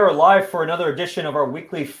are live for another edition of our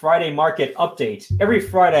weekly Friday market update. Every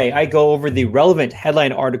Friday, I go over the relevant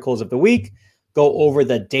headline articles of the week, go over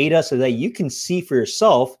the data so that you can see for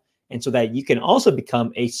yourself and so that you can also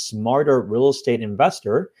become a smarter real estate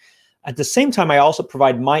investor. At the same time, I also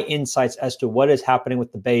provide my insights as to what is happening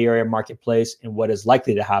with the Bay Area marketplace and what is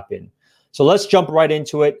likely to happen. So let's jump right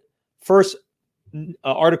into it. First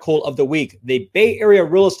article of the week: the Bay Area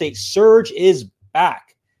real estate surge is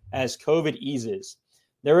back as COVID eases.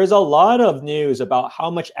 There is a lot of news about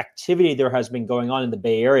how much activity there has been going on in the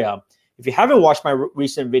Bay Area. If you haven't watched my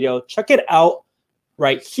recent video, check it out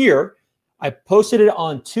right here. I posted it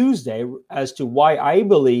on Tuesday as to why I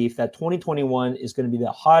believe that 2021 is going to be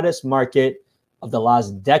the hottest market of the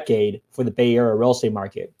last decade for the Bay Area real estate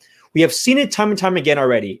market. We have seen it time and time again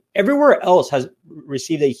already. Everywhere else has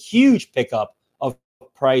received a huge pickup of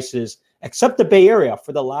prices except the Bay Area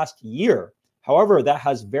for the last year. However, that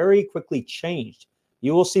has very quickly changed.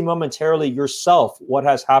 You will see momentarily yourself what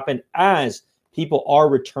has happened as people are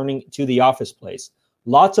returning to the office place.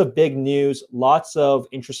 Lots of big news, lots of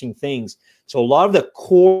interesting things. So a lot of the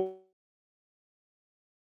core...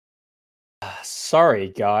 Sorry,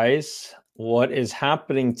 guys. What is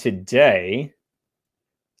happening today,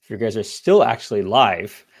 if you guys are still actually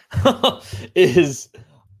live, is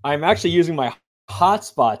I'm actually using my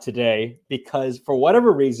hotspot today because for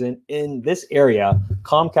whatever reason in this area,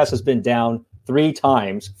 Comcast has been down 3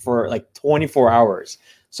 times for like 24 hours.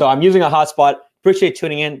 So I'm using a hotspot. Appreciate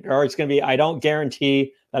tuning in. Or it's going to be, I don't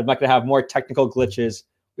guarantee that I'm not going to have more technical glitches.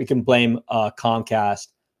 We can blame Comcast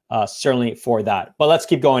certainly for that. But let's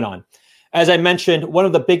keep going on. As I mentioned, one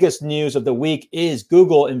of the biggest news of the week is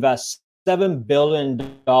Google invests $7 billion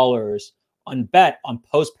on bet on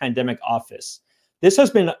post-pandemic office. This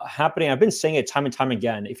has been happening. I've been saying it time and time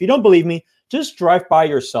again. If you don't believe me, just drive by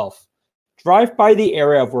yourself. Drive by the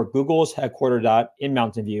area of where Google is headquartered at in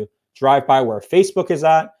Mountain View. Drive by where Facebook is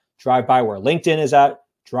at. Drive by where LinkedIn is at.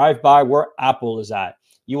 Drive by where Apple is at.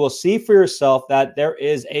 You will see for yourself that there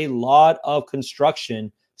is a lot of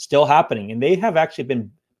construction still happening. And they have actually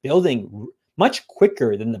been building much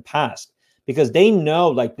quicker than the past because they know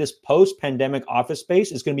like this post-pandemic office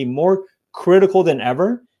space is going to be more critical than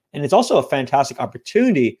ever. And it's also a fantastic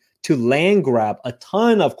opportunity to land grab a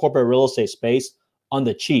ton of corporate real estate space on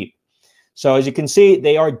the cheap. So as you can see,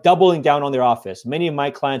 they are doubling down on their office. Many of my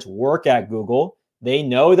clients work at Google. They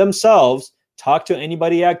know themselves. Talk to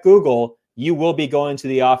anybody at Google. You will be going to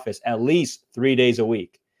the office at least 3 days a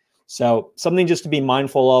week. So something just to be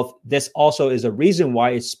mindful of. This also is a reason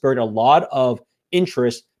why it spurred a lot of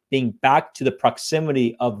interest being back to the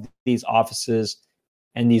proximity of these offices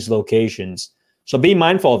and these locations. So be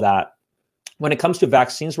mindful of that. When it comes to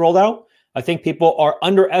vaccines rolled out, I think people are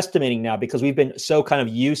underestimating now because we've been so kind of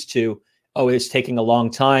used to, oh, it's taking a long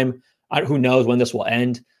time. Who knows when this will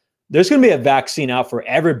end? There's going to be a vaccine out for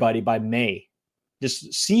everybody by May.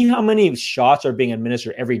 Just see how many shots are being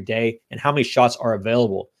administered every day and how many shots are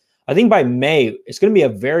available. I think by May, it's going to be a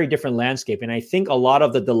very different landscape. And I think a lot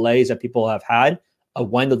of the delays that people have had of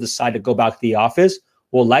when they'll decide to go back to the office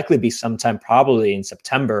will likely be sometime probably in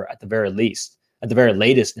September at the very least, at the very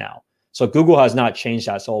latest now. So Google has not changed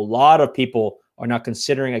that. So a lot of people are not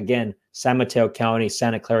considering, again, San Mateo County,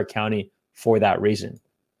 Santa Clara County for that reason.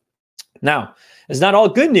 Now, it's not all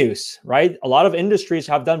good news, right? A lot of industries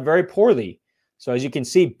have done very poorly. So as you can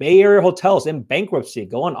see, Bay Area hotels in bankruptcy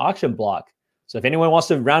go on auction block. So if anyone wants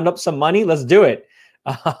to round up some money, let's do it.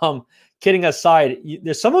 Kidding aside,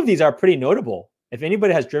 there's some of these are pretty notable. If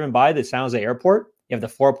anybody has driven by the San Jose Airport, you have the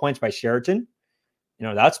 4 Points by Sheraton. You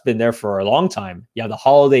know, that's been there for a long time. You have the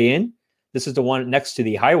Holiday Inn. This is the one next to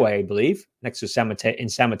the highway, I believe, next to San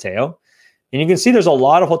Mateo. And you can see there's a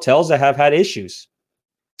lot of hotels that have had issues.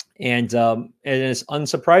 And it's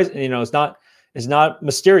unsurprising, you know, it's not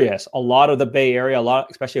mysterious. A lot of the Bay Area,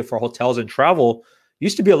 especially for hotels and travel,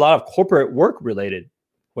 used to be a lot of corporate work related,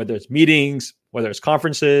 whether it's meetings, whether it's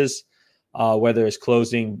conferences, whether it's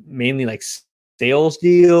closing mainly like sales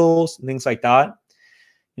deals and things like that.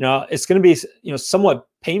 You know, it's going to be, you know, somewhat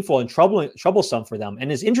painful and troublesome for them.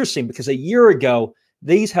 And it's interesting because a year ago,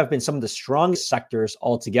 these have been some of the strongest sectors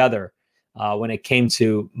altogether when it came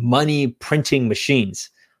to money printing machines.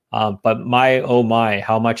 But oh my,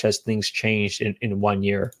 how much has things changed in 1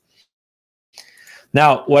 year?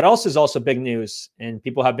 Now, what else is also big news, and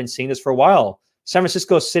people have been seeing this for a while, San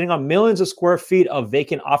Francisco is sitting on millions of square feet of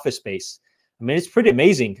vacant office space. I mean, it's pretty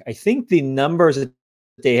amazing. I think the numbers that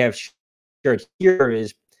they have shared here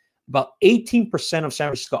is about 18% of San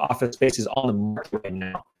Francisco office space is on the market right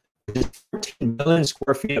now. There's 14 million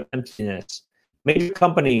square feet of emptiness. Major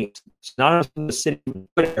companies, not only in the city,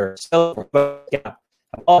 Twitter, Salesforce, Gap,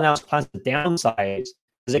 have all announced plans to downsize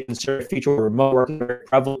they consider future remote work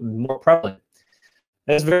more prevalent.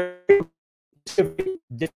 That's very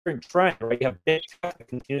different trend, right? You have big tech that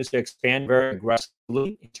continues to expand very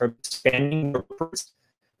aggressively in terms of expanding workforce.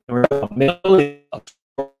 And we're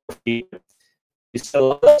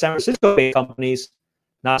still San Francisco-based companies,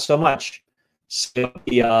 not so much. So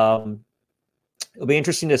it'll be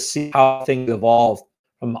interesting to see how things evolve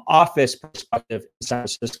from an office perspective in San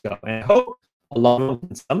Francisco. And I hope a lot of them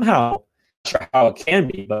can somehow, not sure how it can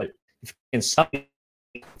be, but if you can somehow,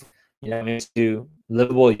 into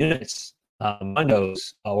livable units,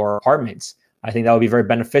 condos or apartments, I think that would be very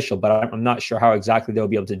beneficial, but I'm not sure how exactly they'll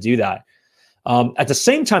be able to do that. At the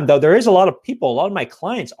same time, though, there is a lot of my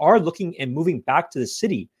clients are looking and moving back to the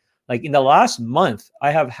city. Like in the last month,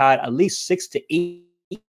 I have had at least 6 to 8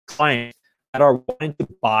 clients that are wanting to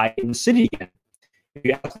buy in the city again. If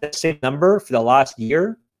you have the same number for the last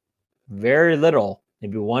year, very little,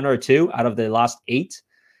 maybe 1 or 2 out of the last 8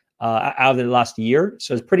 out of the last year.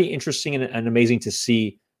 So it's pretty interesting and amazing to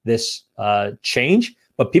see this change.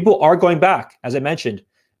 But people are going back, as I mentioned.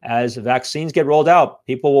 As vaccines get rolled out,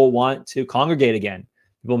 people will want to congregate again.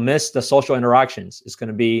 People miss the social interactions. It's going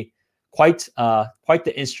to be quite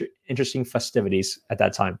the interesting festivities at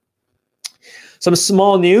that time. Some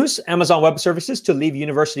small news: Amazon Web Services to leave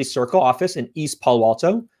University Circle office in East Palo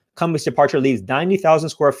Alto. Company's departure leaves 90,000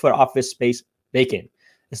 square foot office space vacant.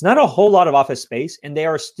 It's not a whole lot of office space, and they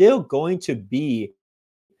are still going to be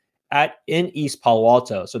in East Palo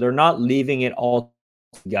Alto. So they're not leaving it all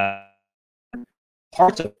together.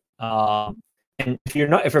 Parts of and if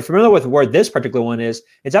you're familiar with where this particular one is,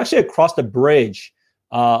 it's actually across the bridge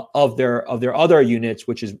of their other units,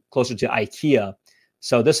 which is closer to IKEA.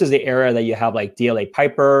 So this is the area that you have like DLA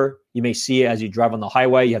Piper. You may see it as you drive on the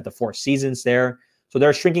highway. You have the Four Seasons there. So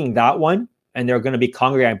they're shrinking that one, and they're going to be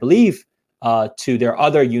congregating, I believe, to their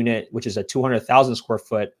other unit, which is a 200,000 square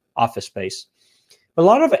foot office space. But a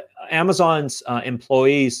lot of Amazon's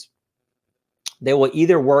employees, they will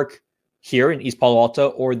either work here in East Palo Alto,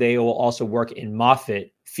 or they will also work in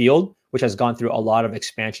Moffett Field, which has gone through a lot of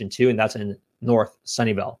expansion too, and that's in North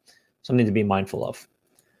Sunnyvale. Something to be mindful of.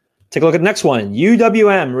 Take a look at the next one.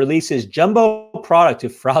 UWM releases jumbo product to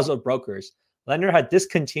frazzled brokers. Lender had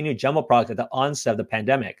discontinued jumbo product at the onset of the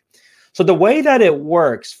pandemic. So the way that it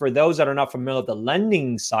works, for those that are not familiar with the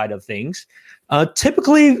lending side of things,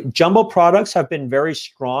 typically jumbo products have been very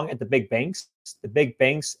strong at the big banks. The big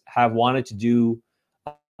banks have wanted to do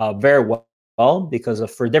very well because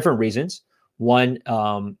for different reasons. One,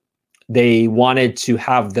 they wanted to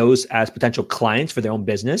have those as potential clients for their own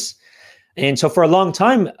business. And so for a long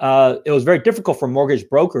time, it was very difficult for mortgage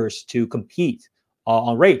brokers to compete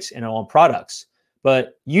on rates and on products.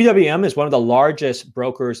 But UWM is one of the largest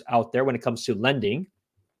brokers out there when it comes to lending.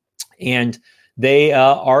 And they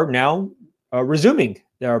are now resuming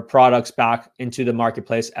their products back into the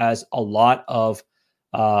marketplace as a lot of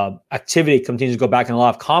activity continues to go back and a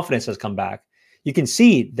lot of confidence has come back. You can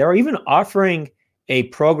see they're even offering a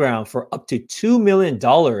program for up to $2 million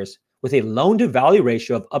with a loan to value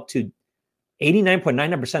ratio of up to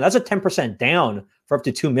 89.99%. That's a 10% down for up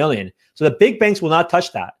to $2 million. So the big banks will not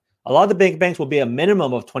touch that. A lot of the big banks will be a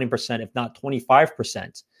minimum of 20%, if not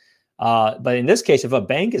 25%. But in this case, if a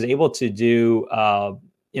bank is able to do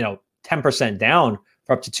 10% down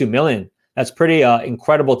for up to $2 million, that's pretty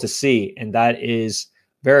incredible to see. And that is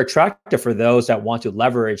very attractive for those that want to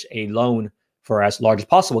leverage a loan for as large as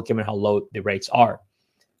possible, given how low the rates are.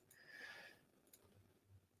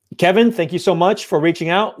 Kevin, thank you so much for reaching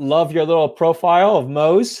out. Love your little profile of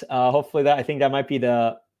Moe's. Hopefully I think that might be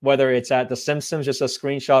whether it's at the Simpsons, just a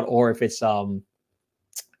screenshot, or if it's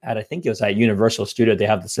I think it was at Universal Studio, they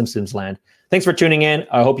have the Simpsons land. Thanks for tuning in.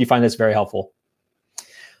 I hope you find this very helpful.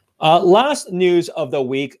 Last news of the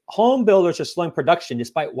week, home builders are slowing production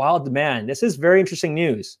despite wild demand. This is very interesting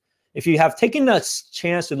news. If you have taken a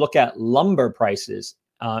chance to look at lumber prices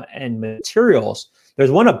and materials, there's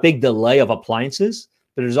a big delay of appliances,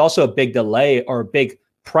 but there's also a big delay or a big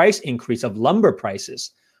price increase of lumber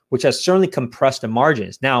prices, which has certainly compressed the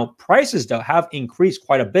margins. Now, prices, though, have increased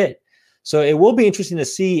quite a bit. So it will be interesting to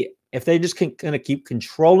see if they just going to keep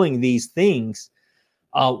controlling these things.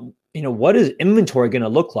 What is inventory going to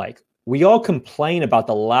look like? We all complain about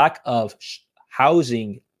the lack of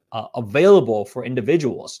housing available for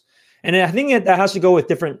individuals. And I think that has to go with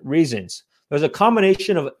different reasons. There's a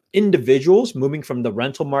combination of individuals moving from the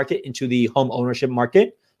rental market into the home ownership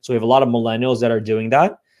market. So we have a lot of millennials that are doing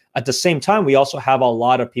that. At the same time, we also have a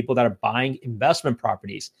lot of people that are buying investment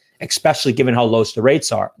properties, especially given how low the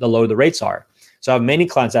rates are. So I have many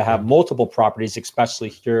clients that have multiple properties, especially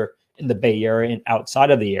here in the Bay Area and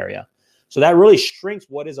outside of the area. So that really shrinks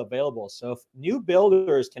what is available. So if new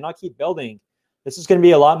builders cannot keep building, this is going to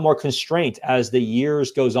be a lot more constraint as the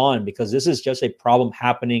years goes on, because this is just a problem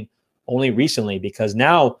happening only recently, because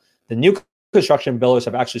now the new construction builders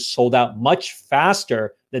have actually sold out much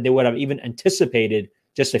faster than they would have even anticipated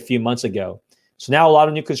just a few months ago. So now a lot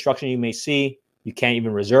of new construction you may see, you can't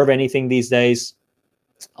even reserve anything these days.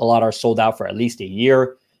 A lot are sold out for at least a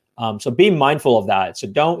year. So be mindful of that. So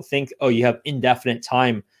don't think, oh, you have indefinite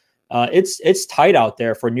time. It's tight out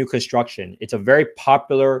there for new construction. It's a very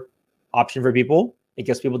popular option for people. It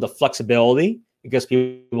gives people the flexibility. It gives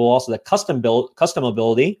people also the custom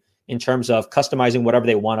ability in terms of customizing whatever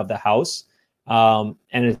they want of the house. And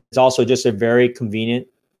it's also just a very convenient,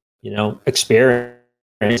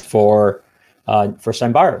 experience for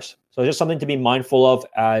some buyers. So just something to be mindful of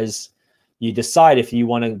as you decide if you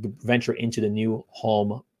want to venture into the new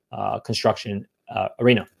home construction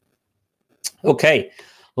arena. Okay,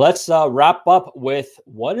 let's wrap up with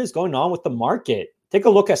what is going on with the market. Take a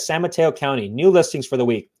look at San Mateo County, new listings for the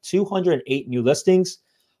week, 208 new listings,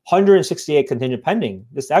 168 contingent pending.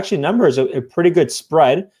 This actually number is a pretty good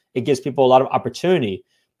spread. It gives people a lot of opportunity.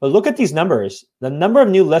 But look at these numbers. The number of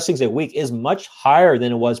new listings a week is much higher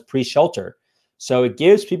than it was pre-shelter. So it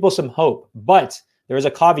gives people some hope. But there is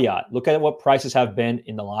a caveat. Look at what prices have been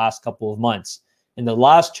in the last couple of months. In the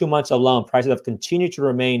last 2 months alone, prices have continued to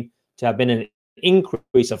have been an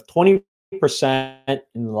increase of 20%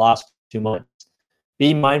 in the last 2 months.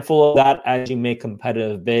 Be mindful of that as you make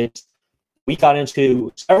competitive bids. We got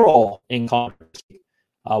into several in Congress,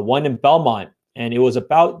 one in Belmont, and it was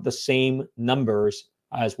about the same numbers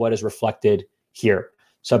as what is reflected here.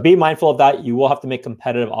 So be mindful of that. You will have to make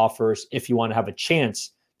competitive offers if you want to have a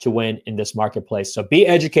chance to win in this marketplace. So be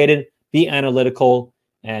educated, be analytical,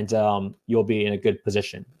 and you'll be in a good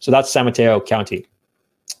position. So that's San Mateo County.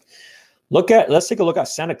 Let's take a look at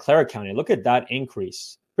Santa Clara County. Look at that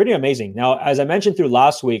increase. Pretty amazing. Now, as I mentioned through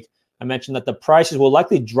last week, I mentioned that the prices will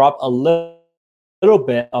likely drop a little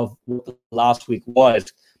bit of what last week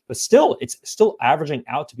was, but still, it's still averaging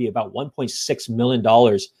out to be about $1.6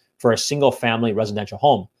 million for a single family residential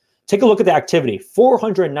home. Take a look at the activity.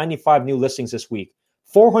 495 new listings this week,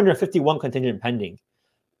 451 contingent pending.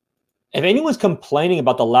 If anyone's complaining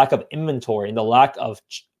about the lack of inventory and the lack of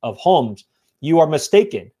homes, you are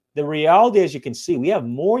mistaken. The reality, as you can see, we have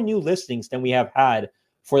more new listings than we have had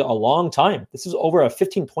for a long time. This is over a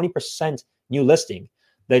 15-20% new listing.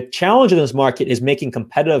 The challenge in this market is making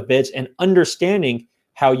competitive bids and understanding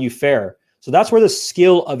how you fare. So that's where the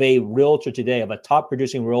skill of a realtor today, of a top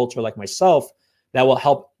producing realtor like myself, that will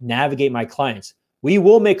help navigate my clients. We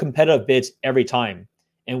will make competitive bids every time,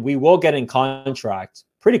 and we will get in contract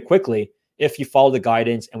pretty quickly if you follow the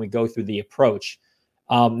guidance and we go through the approach.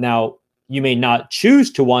 Now, you may not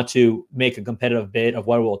choose to want to make a competitive bid of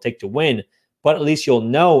what it will take to win, but at least you'll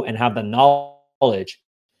know and have the knowledge,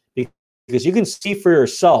 because you can see for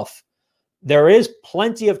yourself, there is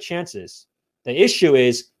plenty of chances. The issue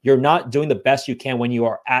is you're not doing the best you can when you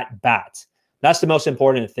are at bat. That's the most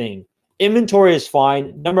important thing. Inventory is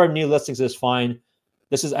fine. Number of new listings is fine.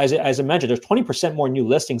 This is, as I mentioned, there's 20% more new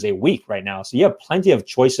listings a week right now. So you have plenty of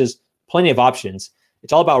choices, plenty of options.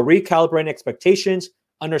 It's all about recalibrating expectations,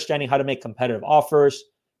 understanding how to make competitive offers,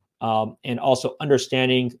 and also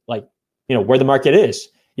understanding where the market is.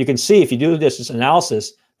 You can see if you do this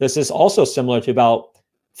analysis, this is also similar to about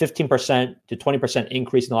 15% to 20%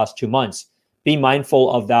 increase in the last 2 months. Be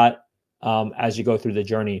mindful of that as you go through the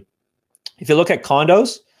journey. If you look at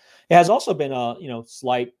condos, it has also been a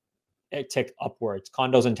slight tick upwards.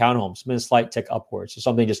 Condos and townhomes been a slight tick upwards. So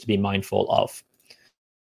something just to be mindful of.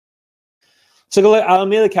 So go to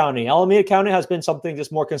Alameda County. Alameda County has been something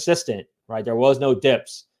just more consistent, right? There was no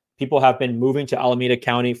dips. People have been moving to Alameda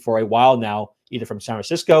County for a while now, either from San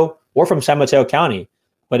Francisco or from San Mateo County.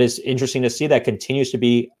 But it's interesting to see that continues to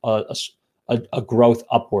be a growth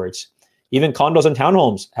upwards. Even condos and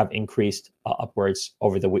townhomes have increased upwards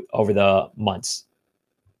over the months.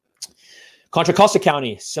 Contra Costa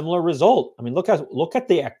County, similar result. I mean, look at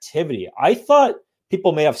the activity. I thought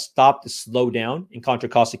people may have stopped to slow down in Contra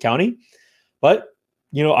Costa County, but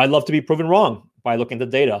I'd love to be proven wrong by looking at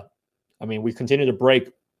the data. I mean, we continue to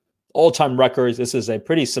break all-time records. This is a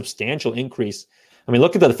pretty substantial increase. I mean,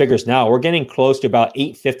 look at the figures now. We're getting close to about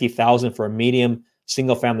 $850,000 for a medium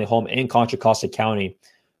single-family home in Contra Costa County,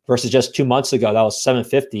 versus just 2 months ago that was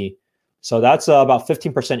 $750,000. So that's about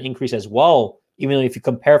 15% increase as well. Even if you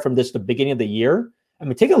compare from the beginning of the year. I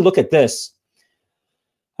mean, take a look at this.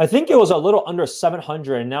 I think it was a little under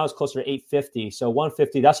 700, and now it's closer to 850. So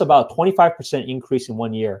 150. That's about 25% increase in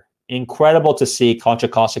 1 year. Incredible to see Contra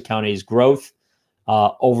Costa County's growth.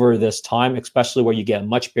 over this time, especially where you get a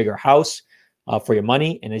much bigger house for your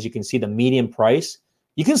money. And as you can see, the median price,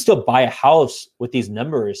 you can still buy a house with these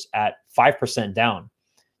numbers at 5% down.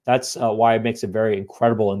 That's why it makes it very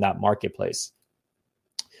incredible in that marketplace.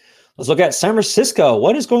 Let's look at San Francisco.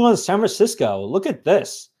 What is going on in San Francisco? Look at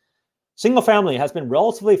this. Single family has been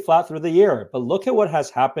relatively flat through the year, but look at what has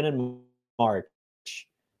happened in March.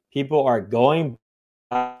 People are going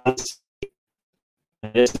back.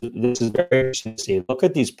 This is very interesting to see. Look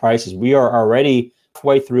at these prices. We are already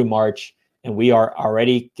halfway through March, and we have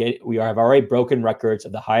already broken records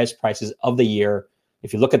of the highest prices of the year.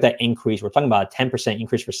 If you look at that increase, we're talking about a 10%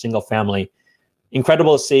 increase for single family.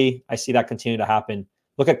 Incredible to see. I see that continue to happen.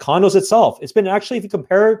 Look at condos itself. It's been actually, if you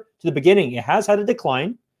compare to the beginning, it has had a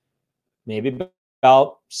decline, maybe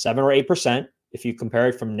about 7 or 8% if you compare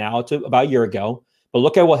it from now to about a year ago. But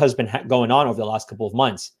look at what has been going on over the last couple of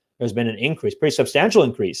months. There's been an increase, pretty substantial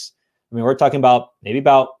increase. I mean, we're talking about maybe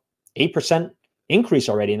about 8% increase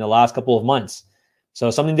already in the last couple of months.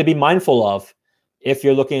 So something to be mindful of if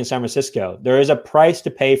you're looking in San Francisco. There is a price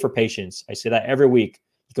to pay for patience. I say that every week.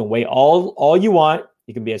 You can wait all you want.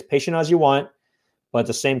 You can be as patient as you want. But at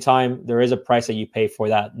the same time, there is a price that you pay for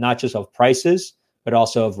that, not just of prices, but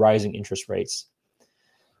also of rising interest rates.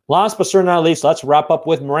 Last but certainly not least, let's wrap up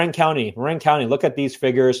with Marin County. Marin County, look at these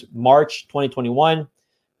figures. March 2021,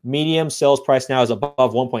 medium sales price now is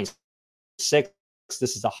above 1.6.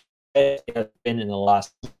 This is the highest it has been in the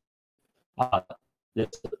last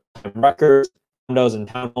records. Condos and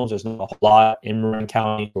townhomes, there's not a whole lot in Marin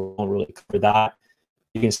County. We won't really cover that.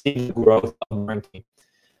 You can see the growth of Marin County.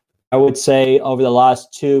 I would say over the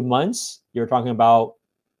last 2 months, you're talking about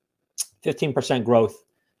 15% growth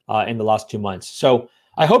in the last 2 months. So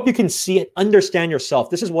I hope you can see it, understand yourself.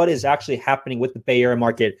 This is what is actually happening with the Bay Area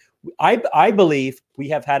market. I believe we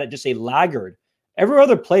have had it just a laggard. Every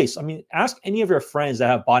other place, I mean, ask any of your friends that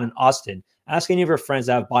have bought in Austin. Ask any of your friends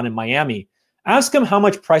that have bought in Miami. Ask them how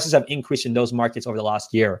much prices have increased in those markets over the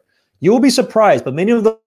last year. You will be surprised, but many of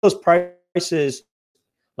those prices,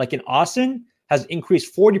 like in Austin, has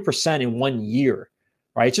increased 40% in 1 year,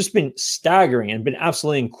 right? It's just been staggering and been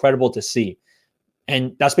absolutely incredible to see.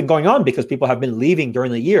 And that's been going on because people have been leaving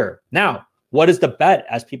during the year. Now, what is the bet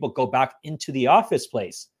as people go back into the office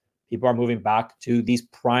place? People are moving back to these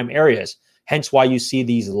prime areas. Hence why you see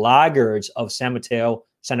these laggards of San Mateo,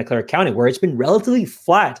 Santa Clara County, where it's been relatively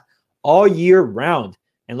flat all year round.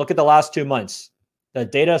 And look at the last 2 months. The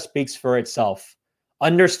data speaks for itself.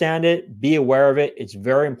 Understand it, be aware of it. It's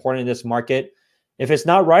very important in this market. If it's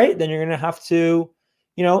not right, then you're going to have to,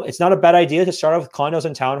 it's not a bad idea to start off with condos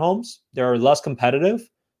and townhomes. They're less competitive.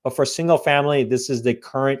 But for single family, this is the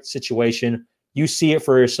current situation. You see it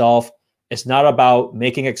for yourself. It's not about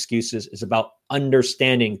making excuses. It's about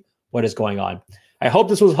understanding what is going on. I hope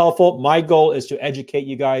this was helpful. My goal is to educate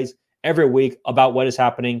you guys every week about what is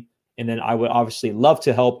happening. And then I would obviously love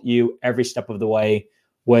to help you every step of the way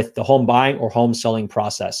with the home buying or home selling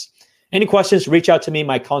process. Any questions, reach out to me.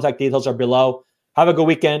 My contact details are below. Have a good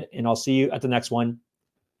weekend, and I'll see you at the next one.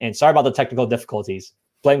 And sorry about the technical difficulties.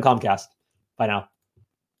 Blame Comcast. Bye now.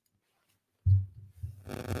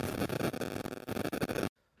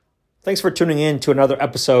 Thanks for tuning in to another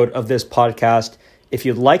episode of this podcast. If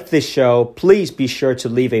you like this show, please be sure to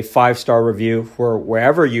leave a 5-star review for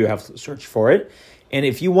wherever you have searched for it. And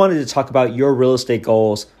if you wanted to talk about your real estate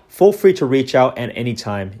goals, feel free to reach out at any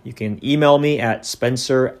time. You can email me at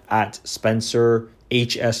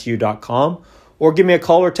spencer@spencerhsu.com or give me a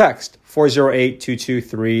call or text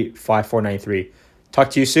 408-223-5493. Talk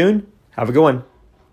to you soon. Have a good one.